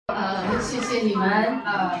谢谢你们。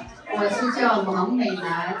我是叫王美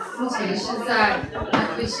兰，目前是在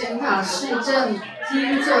Pasadena市政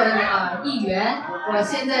厅做的议员。我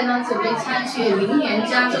现在呢准备参选明年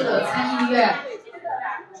加州的参议院。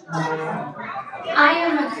I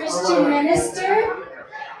am a Christian minister.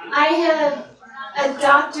 I have a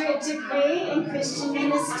doctorate degree in Christian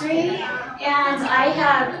ministry, and I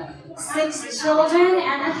have 6 children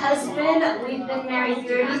and a husband. We've been married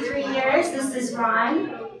 33 years. This is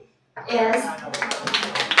Ron. And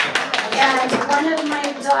one of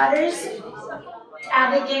my daughters,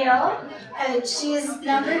 Abigail, she's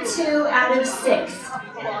number 2 out of 6.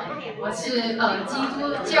 我是基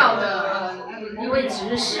督教的一位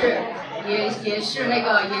执事，也是也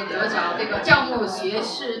得着这个教牧学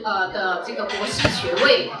士的这个博士学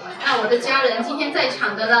位。那我的家人今天在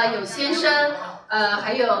场的呢有先生，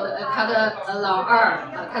还有他的老二，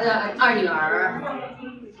他的2女儿。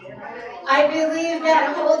I believe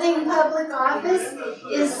that holding public office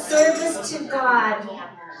is service to God.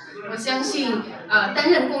 我相信担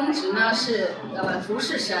任公职呢是服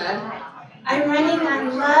侍神。I'm running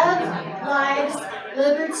on love, lives,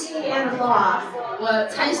 liberty, and law. 我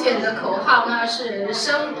参选的口号呢是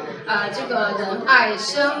这个仁爱、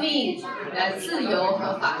生命、自由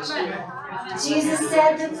和法治。Jesus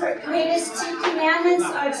said the greatest 2 commandments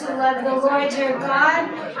are to love the Lord your God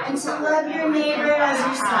and to love your neighbor as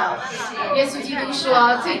yourself. 耶稣基督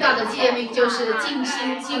说，最大的诫命就是尽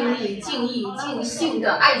心、尽力、尽意、尽性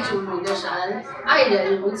的爱主你的神，爱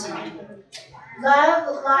人如己。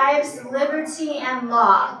Love, lives, liberty, and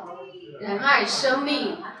law. 仁爱、生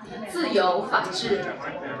命、自由、法治。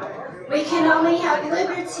We can only have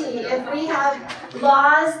liberty if we have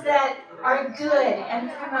laws that are good and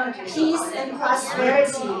promote peace and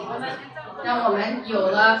prosperity. 当我们有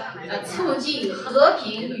了促进和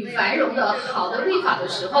平与繁荣的好的律法的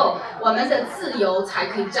时候，我们的自由才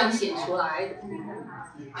可以彰显出来。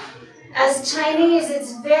As Chinese,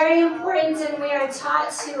 it's very important and we are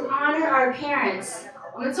taught to honor our parents.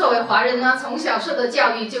 我们作为华人呢，从小受的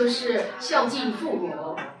教育就是孝敬父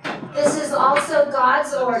母。This is also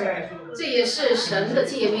God's order. 这也是神的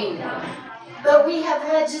诫命。But we have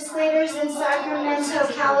legislators in Sacramento,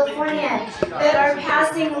 California, that are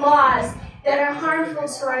passing laws that are harmful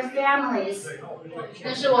to our families.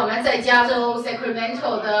 但是我们在加州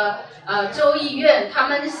Sacramento 的州议院，他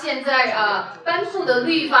们现在颁布的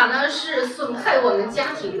律法呢是损害我们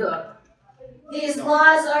家庭的。These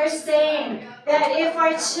laws are saying that if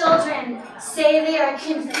our children say they are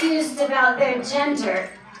confused about their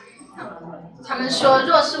gender, 他们说，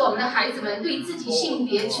若是我们的孩子们对自己性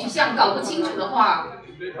别取向搞不清楚的话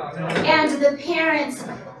and the parents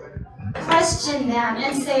question them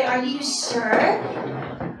and say, "Are you sure?"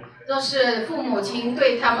 若是父母亲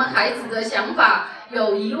对他们孩子的想法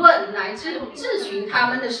有疑问，乃至质询他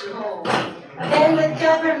们的时候 then the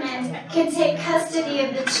government can take custody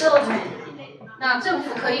of the children. 那政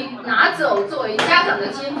府可以拿走作为家长的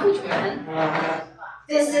监护权。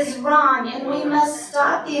This is wrong, and we must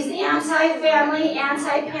stop these anti-family,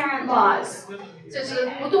 anti-parent laws. 这是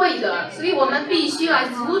不对的，所以我们必须来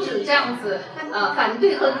阻止这样子反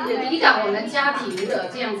对和抵挡我们家庭的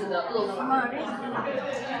这样子的恶法。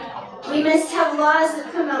We must have laws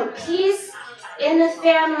that promote peace in the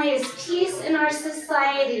families, peace in our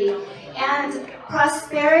society, and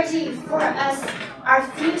prosperity for us, our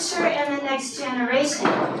future and the next generation.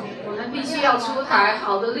 我们必须要出台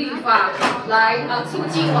好的律法，来促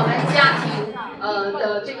进我们家庭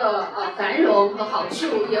的这个繁荣和好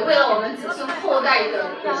处，也为了我们子孙后代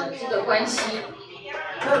的这个关系。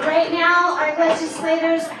But right now, our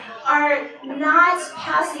legislators are not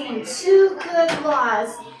passing 2 good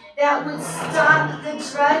laws that would stop the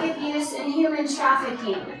drug abuse and human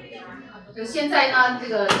trafficking. 就现在呢，这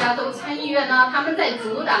个加州参议院呢，他们在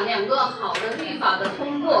阻挡2个好的律法的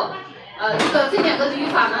通过。这2个律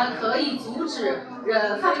法呢，可以阻止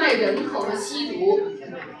贩卖人口和吸毒。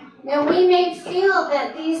Now we may feel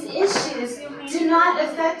that these issues do not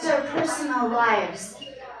affect our personal lives,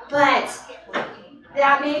 but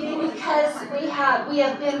that may be because we have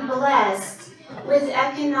been blessed with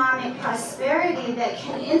economic prosperity that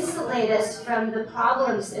can insulate us from the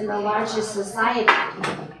problems in the larger society.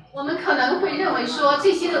 我们可能会认为说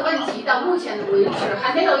这些的问题到目前为止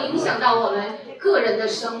还没有影响到我们个人的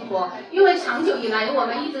生活，因为长久以来我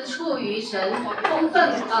们一直处于神充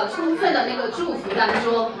分的那个祝福当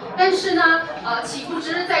中。但是呢，岂不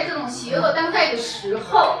知在这种邪恶当代的时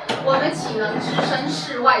候，我们岂能置身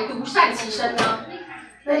事外，独善其身呢？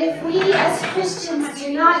 But if we as Christians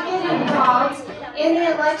do not get involved in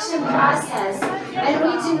the election process and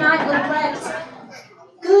we do not elect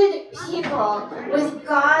good people with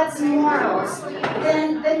God's morals,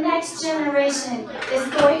 then the next generation is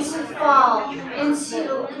going to fall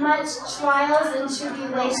into much trials and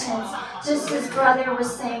tribulations, just as brother was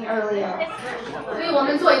saying earlier. 所以我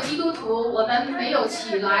们作为基督徒，我们没有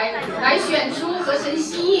起来选出合神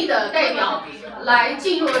心意的代表，来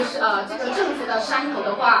进入这个政府的山头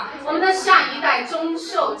的话，我们的下一代终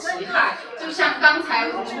受其害。就像刚才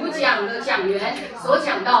主讲的讲员所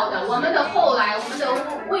讲到的，我们的后来，我们的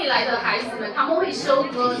未来的孩子们，他们会收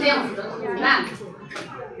割这样子的苦难。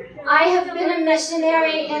I have been a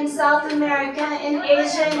missionary in South America, in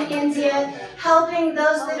Asia, and India, helping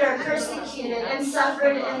those that are persecuted and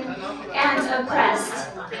suffered and oppressed.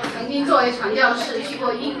 曾经作为传教士去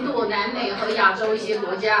过印度、南美和亚洲一些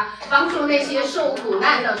国家，帮助那些受苦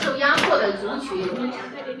难的、受压迫的族群。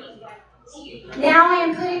Now I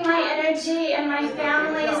am putting my energy and my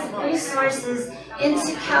family's resources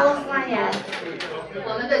into California.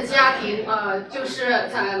 我们的家庭就是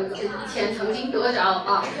以前曾经得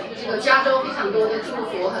着这个加州非常多的祝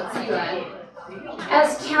福和资源。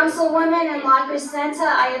As councilwoman in La Crescenta,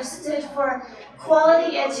 I have stood for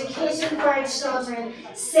quality education for our children,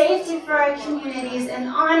 safety for our communities, and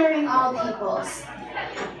honoring all peoples.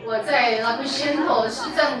 我在拉克申头市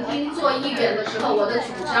政厅做议员的时候，我的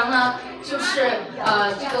主张呢，就是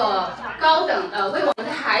这个高等为我们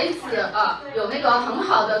的孩子有那个很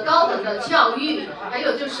好的高等的教育，还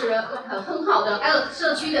有就是很好的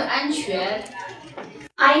社区的安全。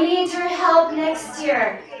I need your help next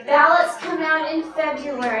year. Ballots come out in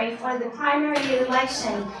February for the primary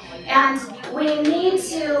election, and we need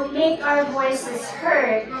to make our voices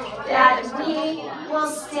heard that we will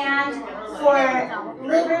stand for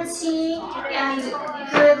liberty and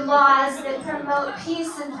good laws that promote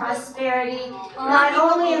peace and prosperity, not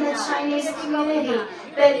only in the Chinese community,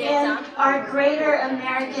 but in our greater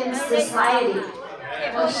American society.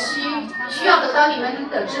 我需要得到你们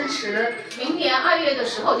的支持。明年2月的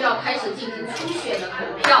时候就要开始进行初选的投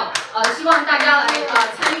票，希望大家来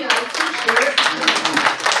参与来支持。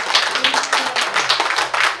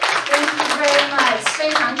Thank you very much. 非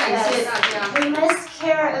常感谢大家。We must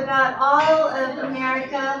care about all of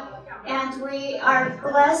America, and we are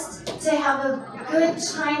blessed to have a good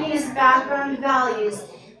Chinese background values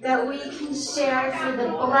that we can share for the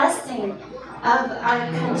blessing of our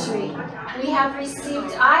country. I have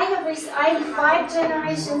 5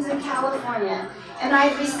 generations in California, and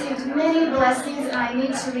I've received many blessings, and I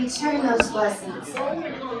need to return those blessings.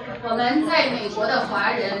 我们在美国的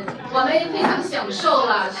华人，我们非常享受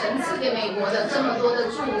了神赐给美国的这么多的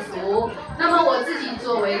祝福。那么我自己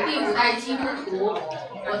作为第5代基督徒，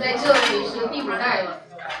我在这里是第5代了。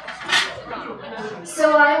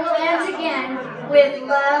So I will end again with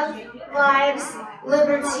love, lives,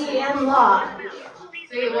 liberty, and law.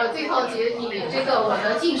 所以我最后以这个我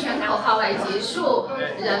的竞选口号来结束：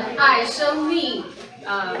仁爱、生命、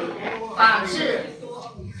法治。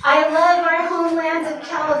I love our homeland of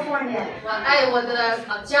California. 我爱我的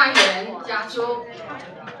家园加州。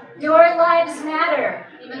Your lives matter.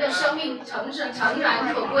 你们的生命诚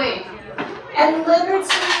然可贵。And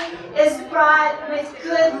liberty is brought with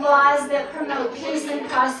good laws that promote peace and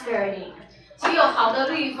prosperity. 只有好的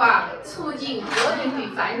律法促进和平与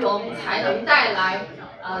繁荣，才能带来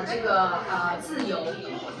这个自由。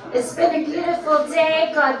It's been a beautiful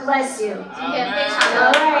day. God bless you. 今天非常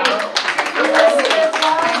的好，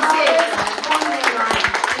感谢。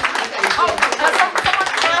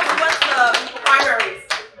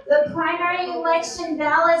The primary election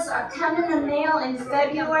ballots are come in the mail in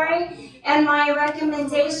February, and my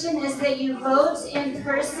recommendation is that you vote in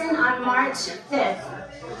person on March 5th.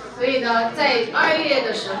 所以呢，在2月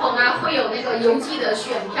的时候呢，会有那个邮寄的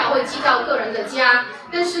选票会寄到个人的家。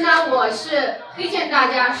但是呢，我是推荐大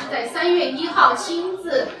家是在3月1号亲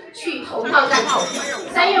自去投票站投票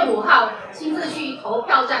，3月5号亲自去投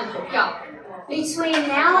票站投票。Between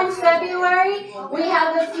now and February, we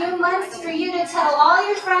have a few months for you to tell all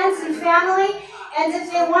your friends and family. And if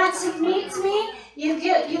they want to meet me, you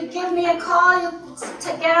give me a call. You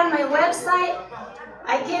get on my website.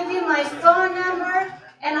 I give you my phone number,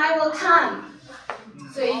 and I will come.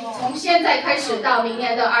 所以从现在开始到明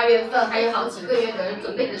年的2月份，还有好几个月的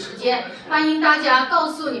准备的时间，欢迎大家告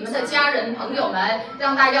诉你们的家人朋友们，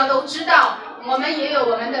让大家都知道。我们也有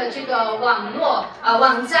我们的这个网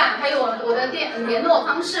站，还有我的联络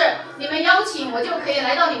方式，你们邀请我就可以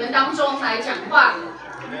来到你们当中来讲话。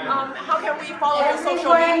How can we follow your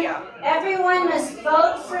social media? Everyone must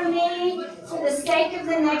vote for me for the sake of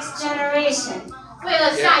the next generation. 为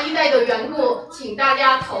了下一代的缘故，请大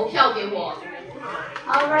家投票给我。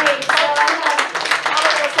All right, so I have.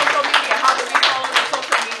 Follow your social media. How do we follow your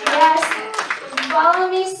social media? Yes. follow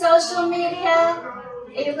me social media.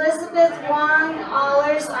 Elizabeth Wong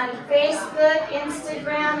Ahlers on Facebook,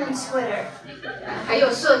 Instagram, and Twitter. 还有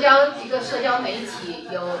几个社交媒体，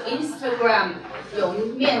有 Instagram， 有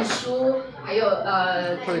面书，还有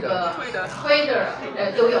这个 Twitter，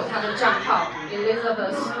 都有她的账号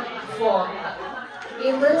Elizabeth for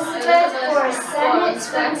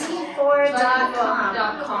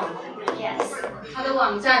Senate24.com。Yes. 她的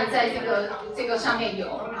网站在这个上面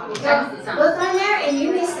有，站子上。Look on there and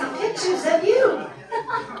you may see pictures of you.